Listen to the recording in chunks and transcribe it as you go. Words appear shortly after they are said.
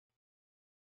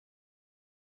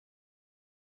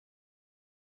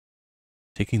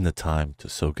Taking the time to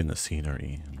soak in the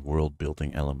scenery and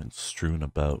world-building elements strewn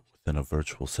about within a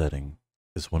virtual setting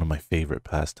is one of my favorite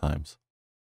pastimes.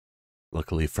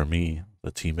 Luckily for me,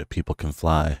 the team at People Can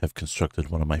Fly have constructed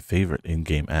one of my favorite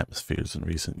in-game atmospheres in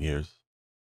recent years.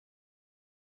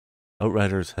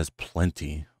 Outriders has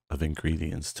plenty of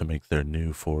ingredients to make their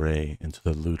new foray into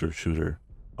the looter-shooter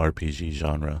RPG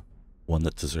genre one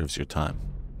that deserves your time.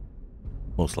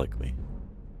 Most likely.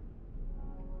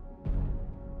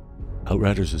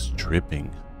 Outriders is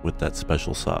dripping with that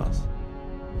special sauce.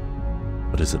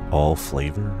 But is it all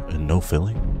flavor and no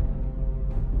filling?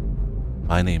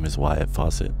 My name is Wyatt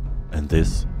Fawcett, and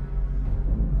this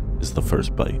is the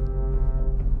first bite.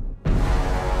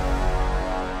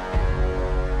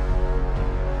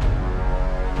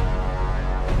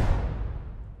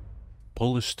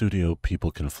 Polish studio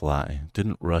People Can Fly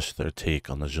didn't rush their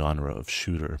take on the genre of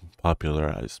shooter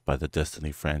popularized by the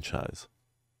Destiny franchise,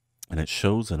 and it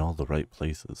shows in all the right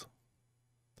places.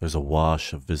 There's a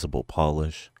wash of visible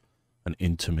polish, an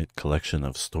intimate collection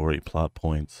of story plot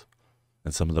points,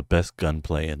 and some of the best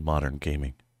gunplay in modern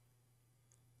gaming.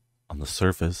 On the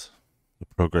surface, the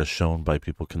progress shown by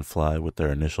People Can Fly with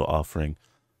their initial offering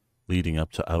leading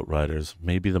up to Outriders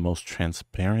may be the most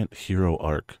transparent hero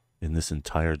arc in this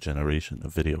entire generation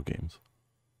of video games.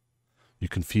 You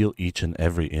can feel each and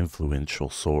every influential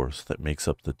source that makes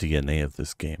up the DNA of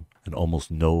this game, and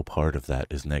almost no part of that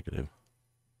is negative.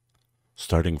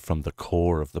 Starting from the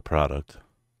core of the product,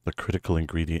 the critical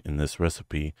ingredient in this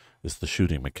recipe is the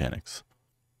shooting mechanics.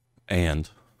 And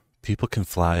People Can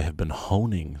Fly have been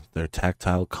honing their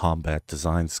tactile combat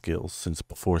design skills since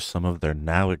before some of their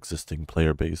now existing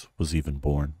player base was even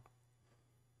born.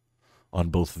 On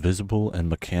both visible and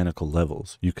mechanical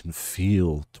levels, you can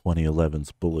feel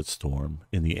 2011's Bulletstorm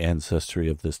in the ancestry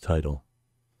of this title.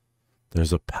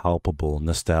 There's a palpable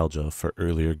nostalgia for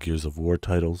earlier Gears of War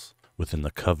titles within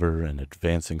the cover and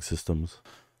advancing systems,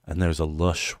 and there's a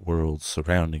lush world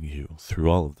surrounding you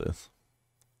through all of this.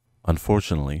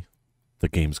 Unfortunately, the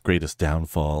game's greatest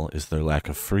downfall is their lack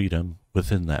of freedom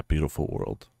within that beautiful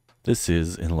world. This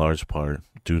is, in large part,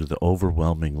 due to the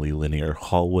overwhelmingly linear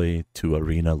hallway to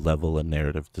arena level and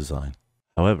narrative design.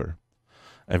 However,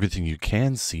 everything you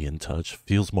can see and touch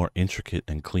feels more intricate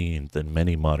and clean than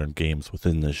many modern games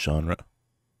within this genre.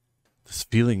 This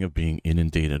feeling of being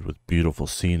inundated with beautiful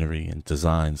scenery and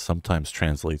design sometimes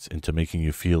translates into making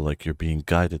you feel like you're being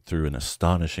guided through an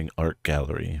astonishing art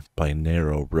gallery by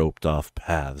narrow, roped-off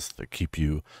paths that keep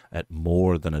you at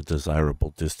more than a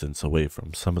desirable distance away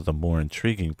from some of the more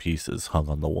intriguing pieces hung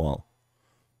on the wall.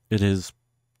 It is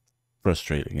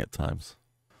frustrating at times.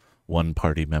 One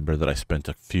party member that I spent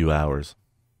quite a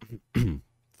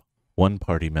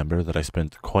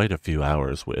few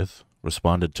hours with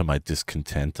responded to my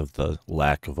discontent of the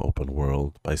lack of open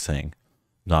world by saying,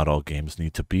 not all games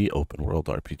need to be open world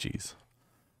RPGs.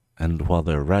 And while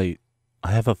they're right,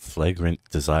 I have a flagrant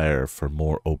desire for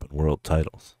more open world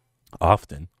titles.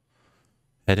 Often,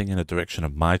 heading in a direction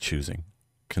of my choosing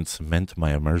can cement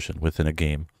my immersion within a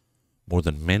game more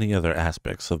than many other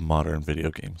aspects of modern video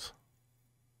games.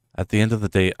 At the end of the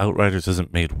day, Outriders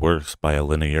isn't made worse by a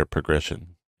linear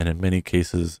progression, and in many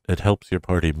cases, it helps your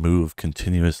party move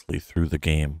continuously through the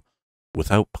game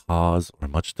without pause or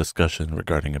much discussion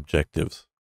regarding objectives.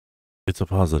 It's a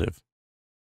positive.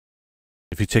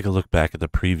 If you take a look back at the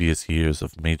previous years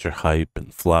of major hype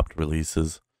and flopped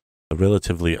releases, the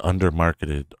relatively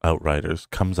undermarketed Outriders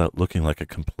comes out looking like a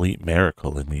complete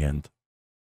miracle in the end.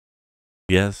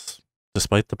 Yes,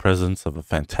 despite the presence of a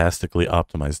fantastically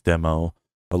optimized demo,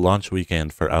 the launch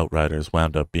weekend for Outriders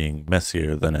wound up being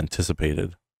messier than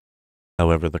anticipated.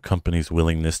 However, the company's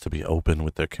willingness to be open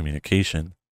with their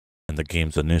communication and the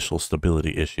game's initial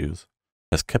stability issues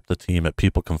has kept the team at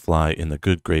People Can Fly in the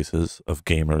good graces of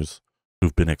gamers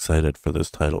who've been excited for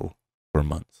this title for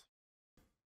months.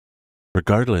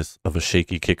 Regardless of a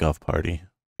shaky kickoff party,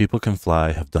 People Can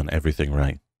Fly have done everything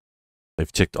right.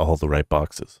 They've ticked all the right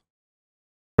boxes.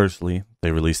 Firstly,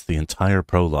 they released the entire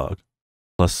prologue,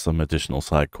 plus some additional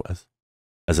side quests,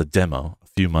 as a demo a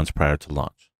few months prior to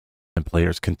launch, and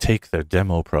players can take their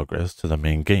demo progress to the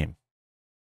main game.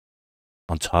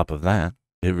 On top of that,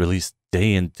 it released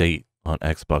day and date on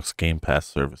Xbox Game Pass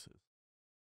services.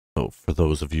 So for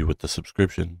those of you with the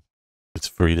subscription, it's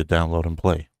free to download and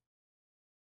play.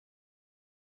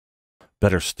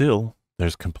 Better still,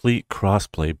 there's complete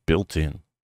crossplay built in,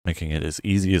 making it as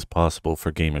easy as possible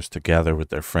for gamers to gather with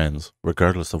their friends,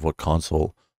 regardless of what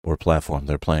console or platform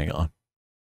they're playing on.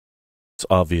 It's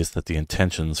obvious that the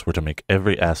intentions were to make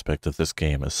every aspect of this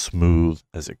game as smooth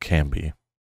as it can be.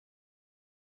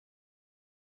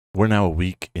 We're now a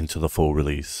week into the full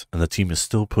release, and the team is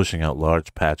still pushing out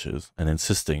large patches and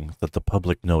insisting that the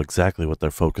public know exactly what they're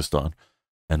focused on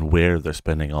and where they're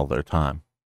spending all their time.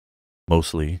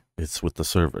 Mostly, it's with the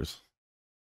servers.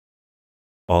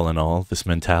 All in all, this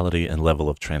mentality and level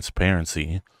of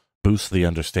transparency boosts the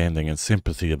understanding and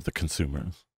sympathy of the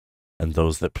consumers, and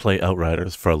those that play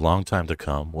Outriders for a long time to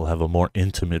come will have a more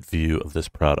intimate view of this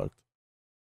product.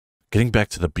 Getting back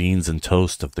to the beans and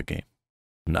toast of the game,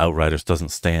 and Outriders doesn't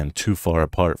stand too far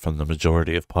apart from the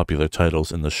majority of popular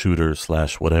titles in the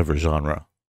shooter/whatever genre.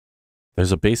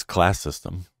 There's a base class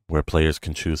system where players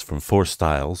can choose from 4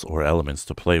 styles or elements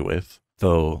to play with,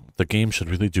 though the game should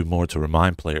really do more to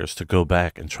remind players to go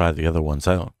back and try the other ones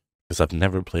out, because I've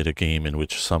never played a game in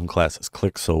which some classes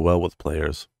click so well with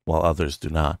players while others do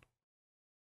not.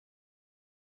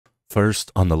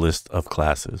 First on the list of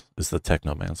classes is the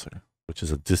Technomancer, which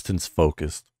is a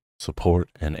distance-focused support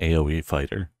and AoE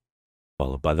fighter,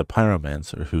 followed by the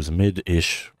Pyromancer, who's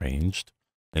mid-ish ranged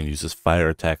and uses fire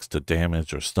attacks to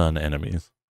damage or stun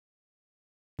enemies.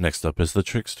 Next up is the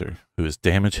Trickster, who is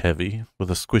damage heavy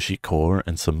with a squishy core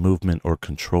and some movement or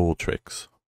control tricks.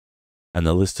 And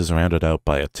the list is rounded out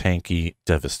by a tanky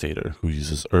Devastator, who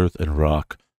uses earth and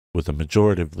rock with a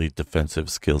majoritively defensive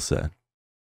skill set.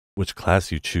 Which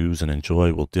class you choose and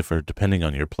enjoy will differ depending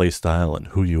on your playstyle and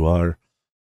who you are,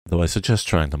 though I suggest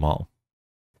trying them all.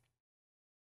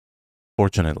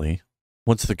 Fortunately,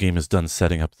 once the game is done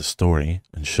setting up the story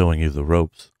and showing you the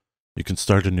ropes, you can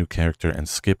start a new character and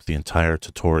skip the entire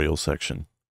tutorial section,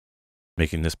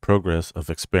 making this progress of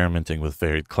experimenting with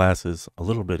varied classes a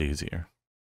little bit easier.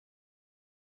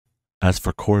 As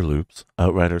for core loops,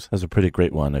 Outriders has a pretty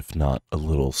great one, if not a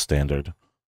little standard.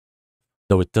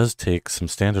 Though it does take some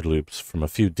standard loops from a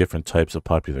few different types of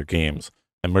popular games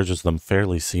and merges them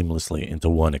fairly seamlessly into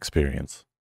one experience.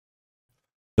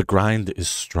 The grind is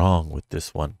strong with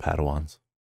this one, Padawans.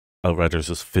 Outriders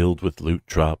is filled with loot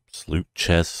drops, loot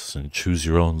chests, and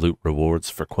choose-your-own loot rewards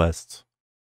for quests.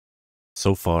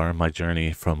 So far, my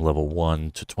journey from level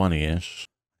 1 to 20-ish,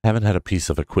 I haven't had a piece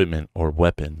of equipment or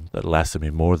weapon that lasted me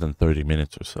more than 30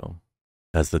 minutes or so,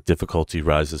 as the difficulty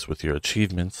rises with your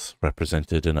achievements,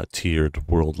 represented in a tiered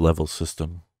world level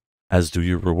system, as do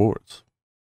your rewards.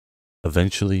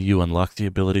 Eventually, you unlock the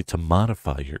ability to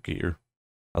modify your gear,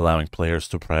 allowing players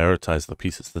to prioritize the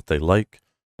pieces that they like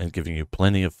and giving you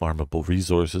plenty of farmable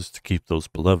resources to keep those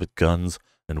beloved guns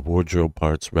and wardrobe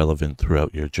parts relevant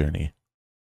throughout your journey.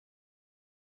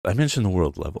 I mentioned the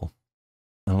world level,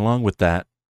 and along with that,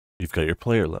 you've got your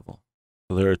player level.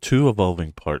 So there are 2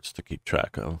 evolving parts to keep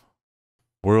track of.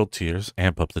 World tiers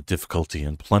amp up the difficulty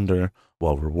in plunder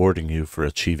while rewarding you for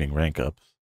achieving rank ups,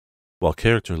 while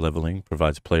character leveling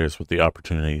provides players with the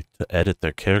opportunity to edit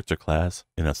their character class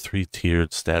in a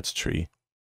 3-tiered stats tree.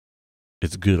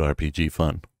 It's good RPG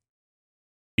fun.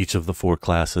 Each of the 4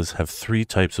 classes have 3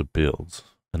 types of builds,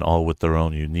 and all with their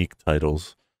own unique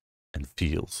titles and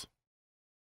feels.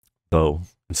 Though,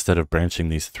 instead of branching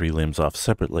these 3 limbs off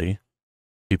separately,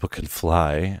 people can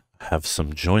fly, have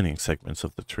some joining segments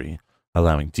of the tree,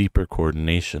 allowing deeper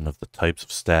coordination of the types of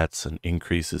stats and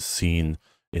increases seen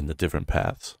in the different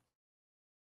paths.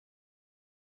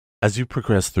 As you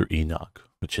progress through Enoch,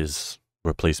 which is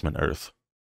Replacement Earth,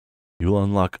 you will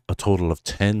unlock a total of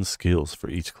 10 skills for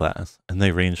each class, and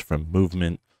they range from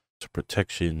movement to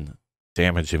protection,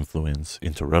 damage influence,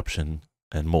 interruption,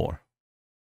 and more.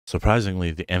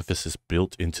 Surprisingly, the emphasis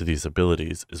built into these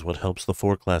abilities is what helps the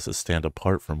 4 classes stand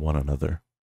apart from one another.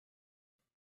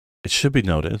 It should be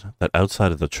noted that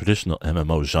outside of the traditional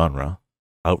MMO genre,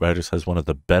 Outriders has one of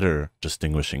the better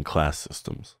distinguishing class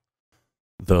systems.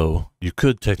 Though, you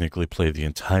could technically play the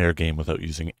entire game without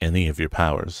using any of your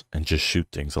powers and just shoot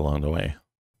things along the way.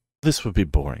 This would be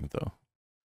boring, though.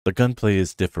 The gunplay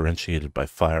is differentiated by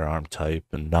firearm type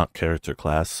and not character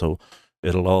class, so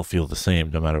it'll all feel the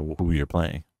same no matter who you're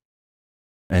playing.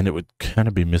 And it would kind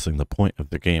of be missing the point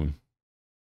of the game.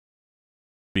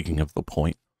 Speaking of the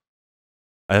point,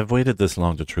 I have waited this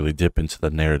long to truly dip into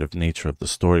the narrative nature of the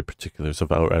story particulars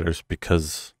of Outriders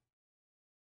because,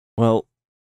 well,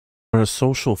 for a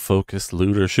social-focused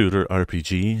looter-shooter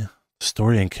RPG,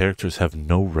 story and characters have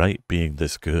no right being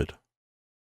this good.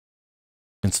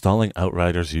 Installing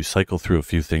Outriders, you cycle through a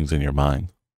few things in your mind,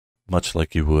 much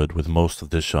like you would with most of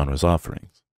this genre's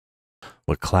offerings.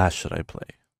 What class should I play?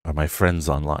 Are my friends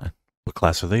online? What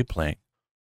class are they playing?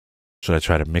 Should I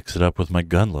try to mix it up with my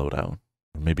gun loadout?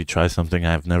 Or maybe try something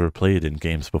I've never played in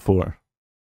games before?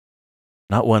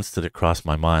 Not once did it cross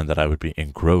my mind that I would be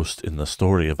engrossed in the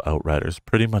story of Outriders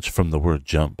pretty much from the word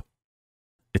jump.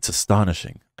 It's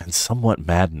astonishing and somewhat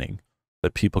maddening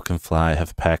that People Can Fly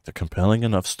have packed a compelling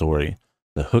enough story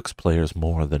that hooks players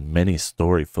more than many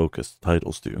story-focused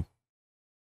titles do.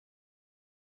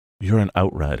 You're an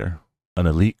Outrider, an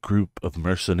elite group of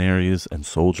mercenaries and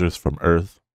soldiers from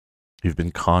Earth. You've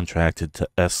been contracted to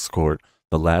escort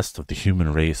the last of the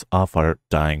human race off our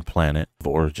dying planet of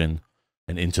origin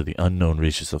and into the unknown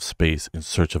reaches of space in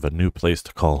search of a new place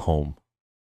to call home.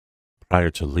 Prior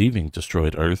to leaving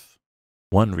destroyed Earth,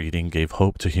 one reading gave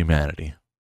hope to humanity,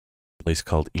 a place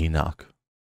called Enoch.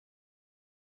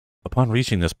 Upon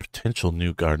reaching this potential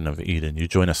new Garden of Eden, you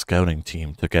join a scouting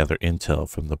team to gather intel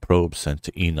from the probes sent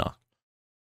to Enoch.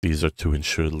 These are to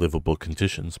ensure livable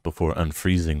conditions before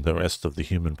unfreezing the rest of the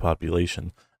human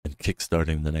population and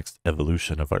kickstarting the next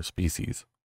evolution of our species.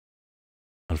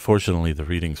 Unfortunately, the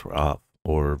readings were off,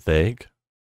 or vague,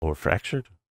 or fractured,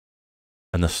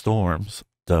 and the storms,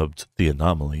 dubbed the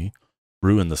Anomaly,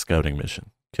 ruined the scouting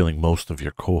mission, killing most of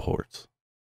your cohorts.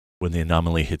 When the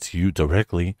anomaly hits you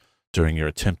directly during your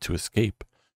attempt to escape,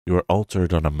 you are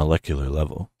altered on a molecular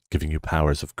level, giving you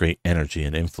powers of great energy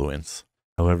and influence.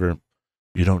 However,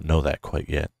 you don't know that quite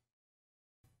yet.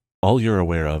 All you're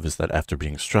aware of is that after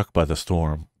being struck by the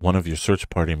storm, one of your search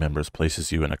party members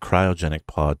places you in a cryogenic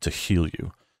pod to heal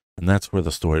you, and that's where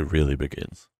the story really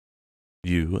begins.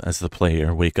 You, as the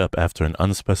player, wake up after an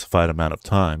unspecified amount of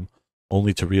time,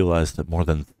 only to realize that more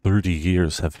than 30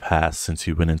 years have passed since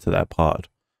you went into that pod.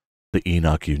 The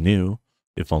Enoch you knew,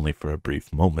 if only for a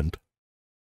brief moment,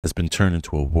 has been turned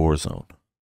into a war zone.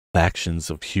 Factions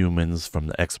of humans from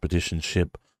the expedition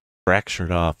ship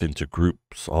fractured off into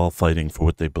groups, all fighting for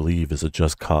what they believe is a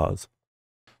just cause.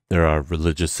 There are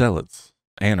religious zealots,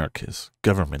 anarchists,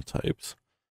 government types,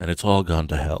 and it's all gone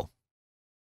to hell.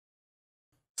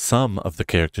 Some of the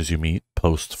characters you meet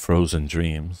post-Frozen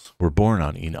Dreams were born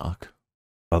on Enoch.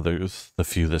 Others, the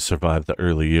few that survived the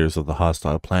early years of the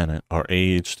hostile planet, are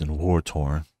aged and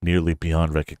war-torn, nearly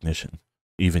beyond recognition,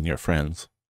 even your friends.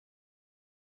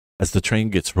 As the train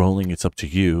gets rolling, it's up to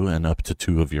you and up to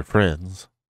 2 of your friends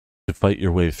to fight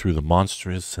your way through the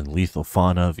monstrous and lethal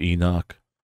fauna of Enoch,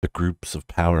 the groups of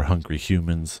power-hungry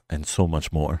humans, and so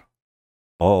much more.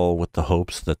 All with the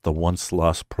hopes that the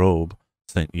once-lost probe,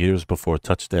 sent years before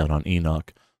touchdown on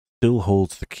Enoch, still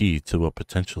holds the key to a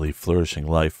potentially flourishing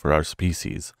life for our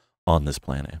species on this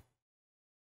planet.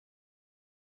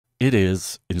 It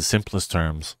is, in simplest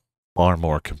terms, far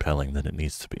more compelling than it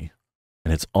needs to be,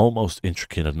 and it's almost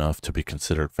intricate enough to be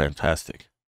considered fantastic.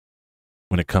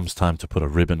 When it comes time to put a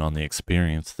ribbon on the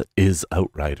experience that is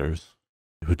Outriders,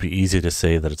 it would be easy to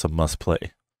say that it's a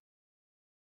must-play.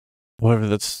 However,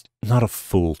 that's not a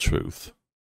full truth.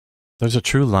 There's a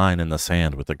true line in the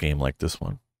sand with a game like this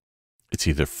one. It's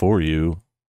either for you,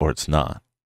 or it's not.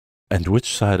 And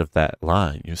which side of that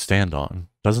line you stand on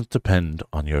doesn't depend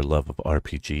on your love of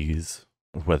RPGs,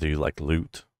 or whether you like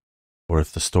loot, or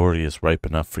if the story is ripe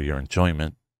enough for your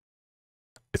enjoyment.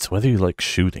 It's whether you like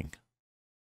shooting.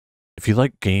 If you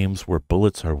like games where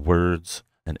bullets are words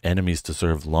and enemies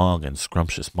deserve long and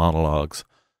scrumptious monologues,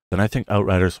 then I think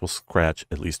Outriders will scratch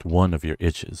at least one of your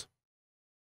itches.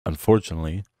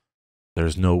 Unfortunately,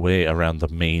 there's no way around the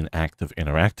main act of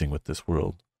interacting with this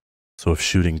world, so if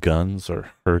shooting guns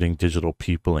or hurting digital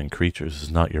people and creatures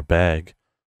is not your bag,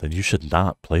 then you should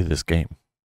not play this game.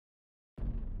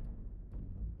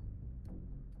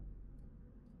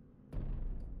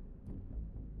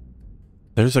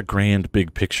 There's a grand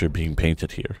big picture being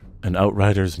painted here, and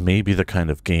Outriders may be the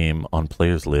kind of game on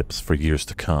players' lips for years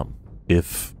to come.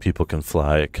 If People Can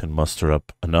Fly, it can muster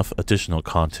up enough additional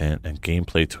content and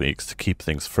gameplay tweaks to keep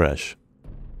things fresh.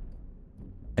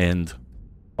 And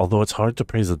although it's hard to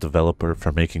praise a developer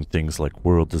for making things like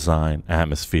world design,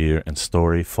 atmosphere, and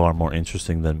story far more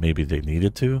interesting than maybe they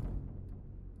needed to,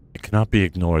 it cannot be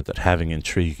ignored that having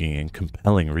intriguing and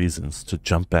compelling reasons to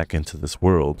jump back into this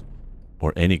world,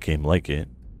 or any game like it,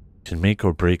 can make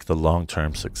or break the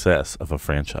long-term success of a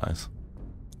franchise.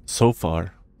 So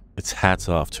far, it's hats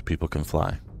off to People Can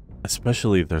Fly,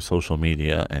 especially their social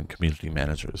media and community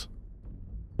managers.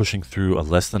 Pushing through a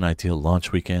less-than-ideal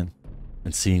launch weekend,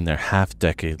 and seeing their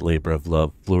half-decade labor of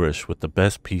love flourish with the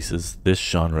best pieces this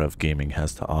genre of gaming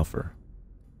has to offer.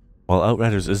 While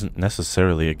Outriders isn't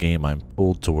necessarily a game I'm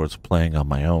pulled towards playing on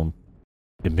my own,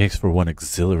 it makes for one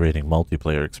exhilarating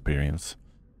multiplayer experience,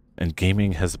 and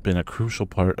gaming has been a crucial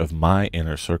part of my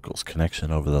inner circle's connection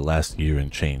over the last year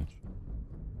and change.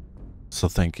 So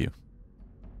thank you.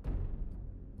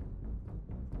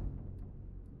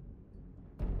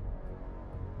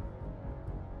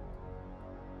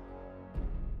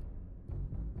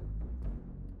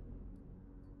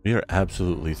 We are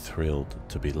absolutely thrilled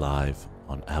to be live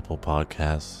on Apple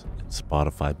Podcasts and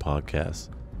Spotify Podcasts,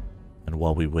 and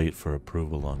while we wait for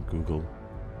approval on Google,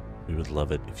 We would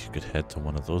love it if you could head to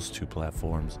one of those two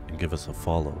platforms and give us a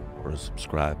follow or a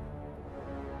subscribe.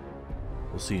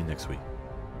 We'll see you next week.